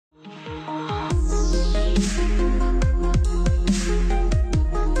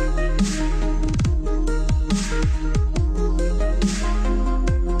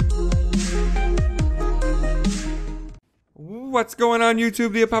What's going on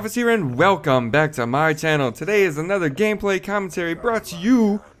YouTube? The Apophis here and welcome back to my channel. Today is another gameplay commentary brought to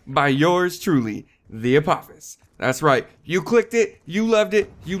you by yours truly, the Apophis. That's right, you clicked it, you loved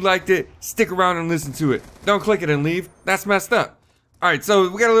it, you liked it, stick around and listen to it. Don't click it and leave, that's messed up. Alright,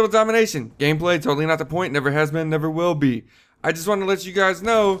 so we got a little domination. Gameplay, totally not the point, never has been, never will be. I just want to let you guys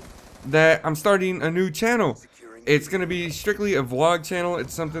know that I'm starting a new channel. It's going to be strictly a vlog channel.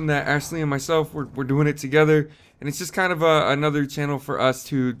 It's something that Ashley and myself, we're doing it together. And it's just kind of another channel for us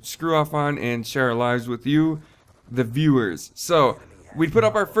to screw off on and share our lives with you, the viewers. So, we put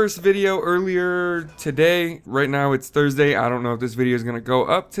up our first video earlier today. Right now it's Thursday. I don't know if this video is going to go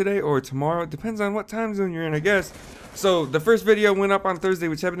up today or tomorrow. It depends on what time zone you're in, I guess. So, the first video went up on Thursday,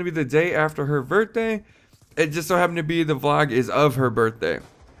 which happened to be the day after her birthday. It just so happened to be the vlog is of her birthday.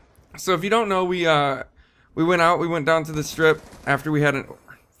 So, if you don't know, we went down to the strip after we had an...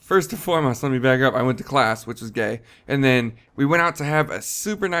 First and foremost, let me back up. I went to class, which was gay. And then we went out to have a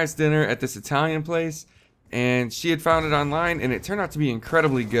super nice dinner at this Italian place. And she had found it online, and it turned out to be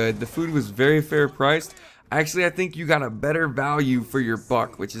incredibly good. The food was very fair priced. Actually, I think you got a better value for your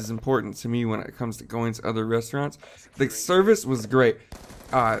buck, which is important to me when it comes to going to other restaurants. The service was great.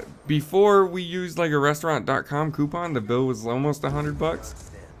 Before we used like a restaurant.com coupon, the bill was almost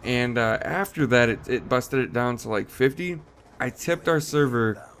 $100. And after that, it busted it down to like 50. I tipped our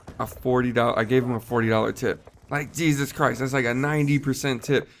server a $40. I gave him a $40 tip. Like, Jesus Christ, that's like a 90%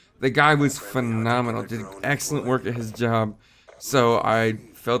 tip. The guy was phenomenal, did excellent work at his job. So I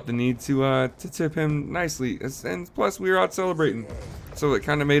felt the need to tip him nicely. And plus, we were out celebrating, so it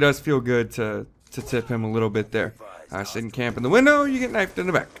kind of made us feel good to tip him a little bit there. Shouldn't camp in the window, you get knifed in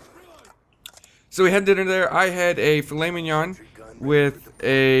the back. So we had dinner there. I had a filet mignon with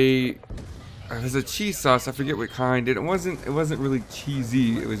a... It was a cheese sauce. I forget what kind. It wasn't really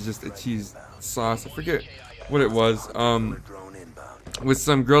cheesy. It was just a cheese sauce. I forget what it was. With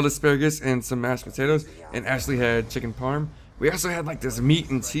some grilled asparagus and some mashed potatoes. And Ashley had chicken parm. We also had like this meat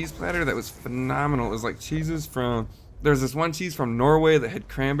and cheese platter that was phenomenal. It was like cheeses from... There was this one cheese from Norway that had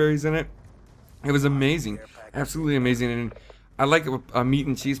cranberries in it. It was amazing. Absolutely amazing. And I like a meat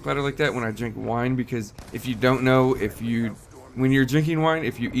and cheese platter like that when I drink wine, because if you don't know, when you're drinking wine,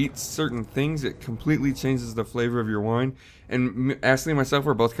 if you eat certain things, it completely changes the flavor of your wine. And Ashley and myself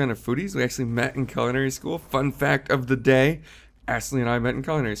were both kind of foodies. We actually met in culinary school. Fun fact of the day, Ashley and I met in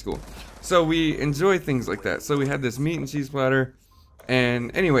culinary school. So we enjoy things like that. So we had this meat and cheese platter.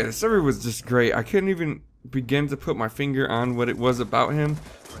 And anyway, the server was just great. I couldn't even begin to put my finger on what it was about him,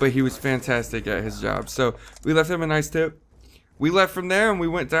 but he was fantastic at his job. So we left him a nice tip. We left from there and we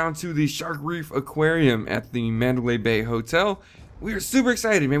went down to the Shark Reef Aquarium at the Mandalay Bay Hotel. We were super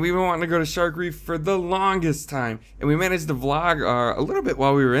excited, man. We've been wanting to go to Shark Reef for the longest time. And we managed to vlog a little bit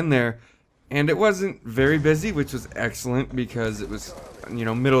while we were in there. And it wasn't very busy, which was excellent because it was, you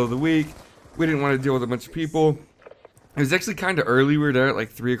know, middle of the week. We didn't want to deal with a bunch of people. It was actually kind of early. We were there at like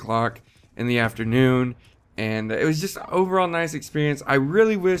 3 o'clock in the afternoon. And it was just an overall nice experience. I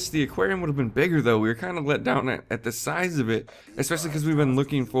really wish the aquarium would have been bigger, though. We were kind of let down at the size of it, especially because we've been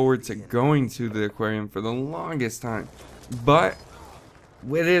looking forward to going to the aquarium for the longest time. But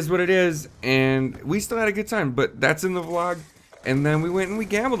it is what it is, and we still had a good time. But that's in the vlog. And then we went and we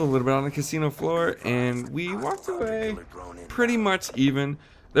gambled a little bit on the casino floor, and we walked away pretty much even.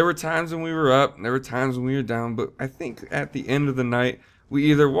 There were times when we were up, and there were times when we were down, but I think at the end of the night, we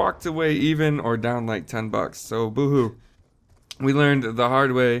either walked away even or down like 10 bucks. So boohoo. We learned the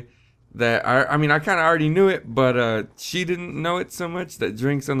hard way that I mean, I kind of already knew it, but she didn't know it so much, that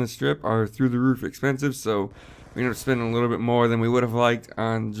drinks on the strip are through the roof expensive. So we ended up spending a little bit more than we would have liked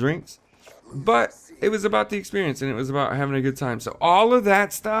on drinks. But it was about the experience, and it was about having a good time. So all of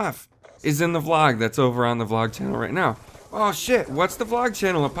that stuff is in the vlog that's over on the vlog channel right now. Oh shit, what's the vlog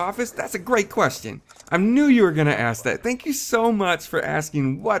channel, Apophis? That's a great question. I knew you were going to ask that. Thank you so much for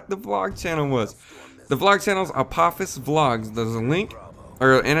asking what the vlog channel was. The vlog channel is Apophis Vlogs. There's a link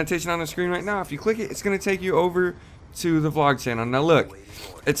or an annotation on the screen right now. If you click it, it's going to take you over to the vlog channel. Now look,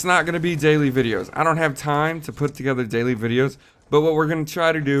 it's not going to be daily videos. I don't have time to put together daily videos, but what we're going to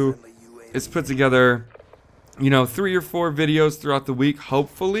try to do is put together, you know, 3 or 4 videos throughout the week,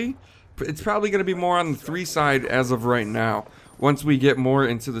 hopefully. It's probably going to be more on the 3 side as of right now. Once we get more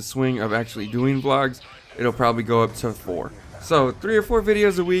into the swing of actually doing vlogs, it'll probably go up to 4. So 3 or 4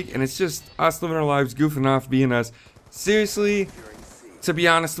 videos a week, and it's just us living our lives, goofing off, being us. Seriously, to be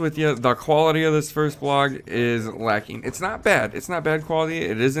honest with you, the quality of this first vlog is lacking. It's not bad. It's not bad quality.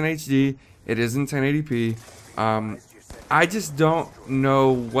 It is in HD. It is in 1080p. I just don't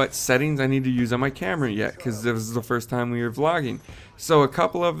know what settings I need to use on my camera yet, because this is the first time we were vlogging. So a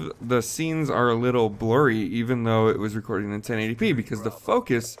couple of the scenes are a little blurry, even though it was recording in 1080p, because the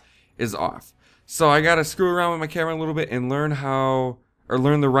focus is off. So I gotta screw around with my camera a little bit and learn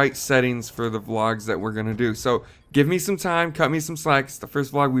the right settings for the vlogs that we're gonna do. So give me some time, cut me some slack. It's the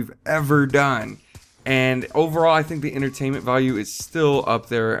first vlog we've ever done. And overall, I think the entertainment value is still up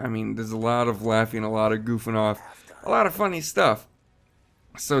there. I mean, there's a lot of laughing, a lot of goofing off, a lot of funny stuff.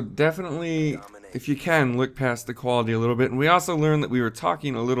 So definitely, if you can, look past the quality a little bit. And we also learned that we were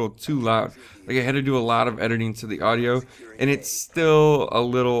talking a little too loud. Like, I had to do a lot of editing to the audio, and it's still a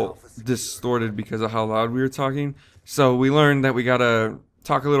little distorted because of how loud we were talking. So we learned that we gotta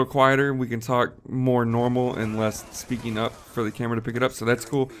talk a little quieter. We can talk more normal and less speaking up for the camera to pick it up. So that's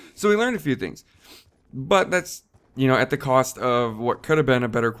cool. So we learned a few things. But that's, you know, at the cost of what could have been a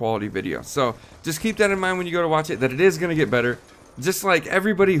better quality video. So just keep that in mind when you go to watch it, that it is going to get better. Just like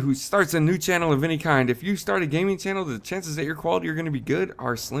everybody who starts a new channel of any kind, if you start a gaming channel, the chances that your quality are going to be good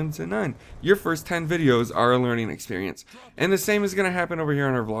are slim to none. Your first 10 videos are a learning experience. And the same is going to happen over here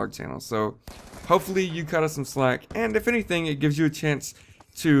on our vlog channel. So hopefully you cut us some slack. And if anything, it gives you a chance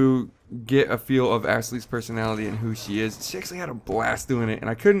to get a feel of Ashley's personality and who she is. She actually had a blast doing it, and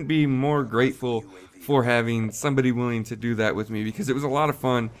I couldn't be more grateful for having somebody willing to do that with me, because it was a lot of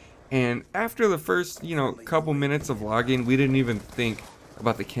fun. And after the first, you know, couple minutes of vlogging, we didn't even think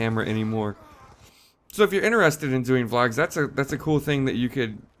about the camera anymore. So if you're interested in doing vlogs, that's a cool thing that you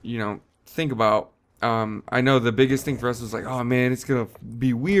could, you know, think about. I know the biggest thing for us was like, oh man, it's gonna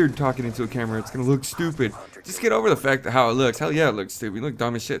be weird talking into a camera, it's gonna look stupid. Just get over the fact of how it looks. Hell yeah, it looks stupid. You look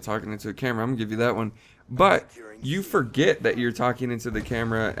dumb as shit talking into a camera, I'm gonna give you that one. But you forget that you're talking into the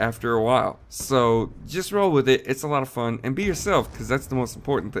camera after a while. So just roll with it, it's a lot of fun, and be yourself, because that's the most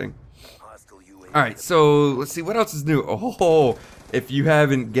important thing. Alright, so let's see, what else is new? Oh, if you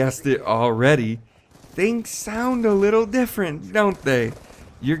haven't guessed it already, things sound a little different, don't they?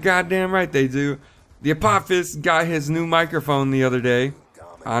 You're goddamn right they do. The Apophis got his new microphone the other day,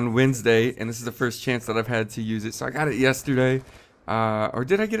 on Wednesday, and this is the first chance that I've had to use it. So I got it yesterday, or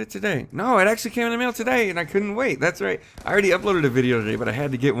did I get it today? No, it actually came in the mail today, and I couldn't wait. That's right. I already uploaded a video today, but I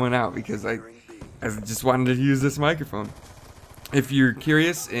had to get one out because I just wanted to use this microphone. If you're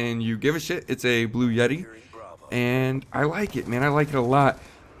curious and you give a shit, it's a Blue Yeti, and I like it, man. I like it a lot.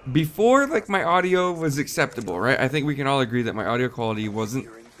 Before, like, my audio was acceptable, right? I think we can all agree that my audio quality wasn't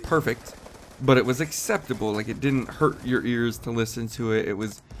perfect, but it was acceptable. Like, it didn't hurt your ears to listen to it. It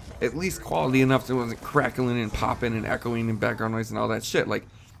was at least quality enough so it wasn't crackling and popping and echoing and background noise and all that shit. Like,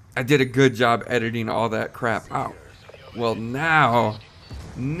 I did a good job editing all that crap out. Well, now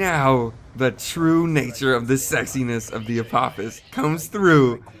the true nature of the sexiness of the Apophis comes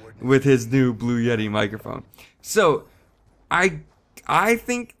through with his new Blue Yeti microphone. So I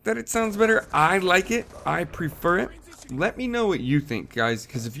think that it sounds better. I like it. I prefer it. Let me know what you think, guys,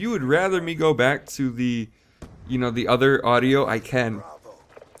 because if you would rather me go back to the, you know, the other audio, I can.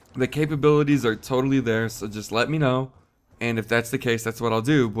 The capabilities are totally there, so just let me know. And if that's the case, that's what I'll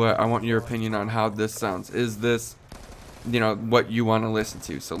do. But I want your opinion on how this sounds. Is this, you know, what you want to listen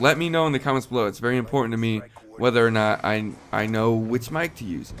to? So let me know in the comments below. It's very important to me whether or not I know which mic to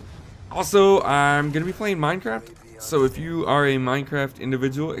use. Also, I'm going to be playing Minecraft. So if you are a Minecraft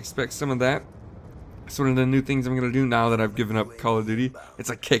individual, expect some of that. It's one of the new things I'm going to do now that I've given up Call of Duty. It's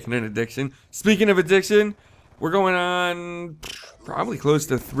like kicking an addiction. Speaking of addiction, we're going on probably close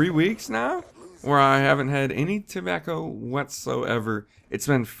to 3 weeks now where I haven't had any tobacco whatsoever. It's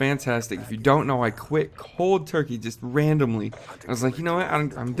been fantastic. If you don't know, I quit cold turkey just randomly. I was like, you know what,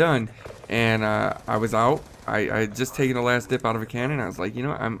 I'm done. And I was out. I had just taken the last dip out of a can, and I was like, you know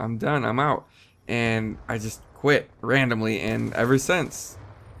what, I'm done. I'm out. And I just quit randomly, and ever since,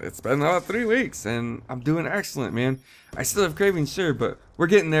 it's been about 3 weeks, and I'm doing excellent, man. I still have cravings, sure, but we're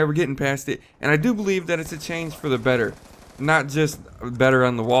getting there. We're getting past it, and I do believe that it's a change for the better. Not just better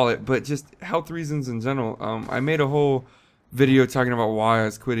on the wallet, but just health reasons in general. I made a whole video talking about why I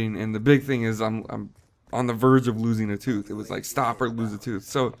was quitting, and the big thing is I'm on the verge of losing a tooth. It was like stop or lose a tooth.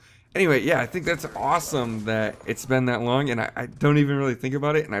 So anyway, yeah, I think that's awesome that it's been that long, and I don't even really think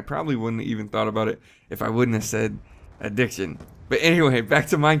about it, and I probably wouldn't have even thought about it if I wouldn't have said addiction. But anyway, back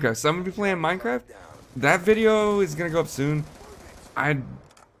to Minecraft. So I'm going to be playing Minecraft. That video is going to go up soon. I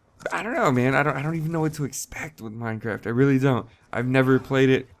don't know, man. I don't even know what to expect with Minecraft. I really don't. I've never played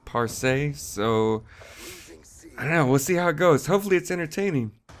it per se, so I don't know. We'll see how it goes. Hopefully it's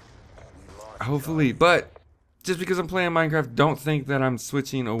entertaining. Hopefully. But just because I'm playing Minecraft, don't think that I'm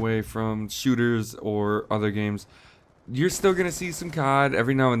switching away from shooters or other games. You're still going to see some COD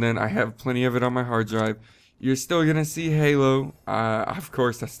every now and then. I have plenty of it on my hard drive. You're still gonna see Halo. Of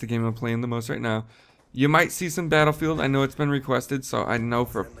course, that's the game I'm playing the most right now. You might see some Battlefield. I know it's been requested, so I know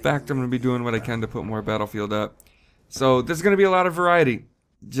for a fact I'm gonna be doing what I can to put more Battlefield up. So there's gonna be a lot of variety.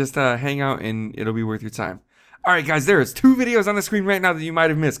 Just hang out and it'll be worth your time. Alright guys, there is 2 videos on the screen right now that you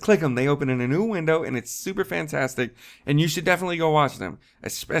might have missed. Click them. They open in a new window and it's super fantastic. And you should definitely go watch them.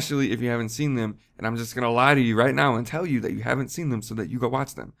 Especially if you haven't seen them. And I'm just going to lie to you right now and tell you that you haven't seen them so that you go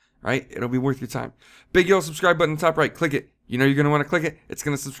watch them. Right? It'll be worth your time. Big yellow subscribe button top right. Click it. You know you're going to want to click it. It's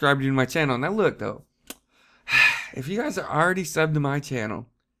going to subscribe you to my channel. Now look though. If you guys are already subbed to my channel,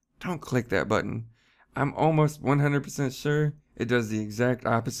 don't click that button. I'm almost 100% sure it does the exact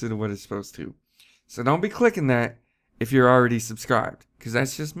opposite of what it's supposed to. So don't be clicking that if you're already subscribed, because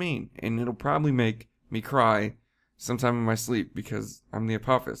that's just mean, and it'll probably make me cry sometime in my sleep, because I'm the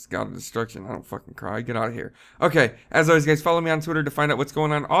Apophis, God of Destruction. I don't fucking cry. Get out of here. Okay, as always, guys, follow me on Twitter to find out what's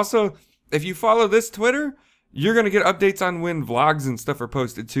going on. Also, if you follow this Twitter, you're going to get updates on when vlogs and stuff are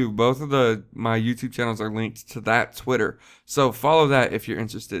posted, too. Both of my YouTube channels are linked to that Twitter, so follow that if you're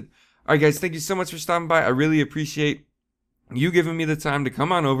interested. All right, guys, thank you so much for stopping by. I really appreciate you giving me the time to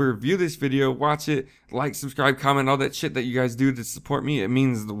come on over, view this video, watch it, like, subscribe, comment, all that shit that you guys do to support me. It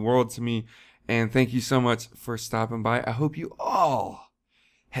means the world to me. And thank you so much for stopping by. I hope you all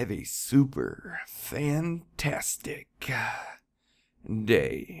have a super fantastic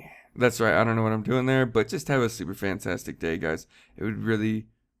day. That's right. I don't know what I'm doing there, but just have a super fantastic day, guys. It would really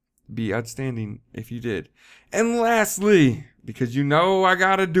be outstanding if you did. And lastly, because you know I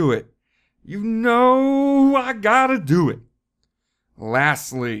gotta do it. You know I gotta do it.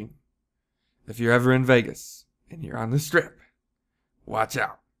 Lastly, if you're ever in Vegas and you're on the strip, watch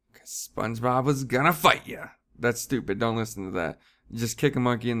out, because SpongeBob is gonna fight you. That's stupid. Don't listen to that. Just kick a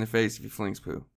monkey in the face if he flings poo.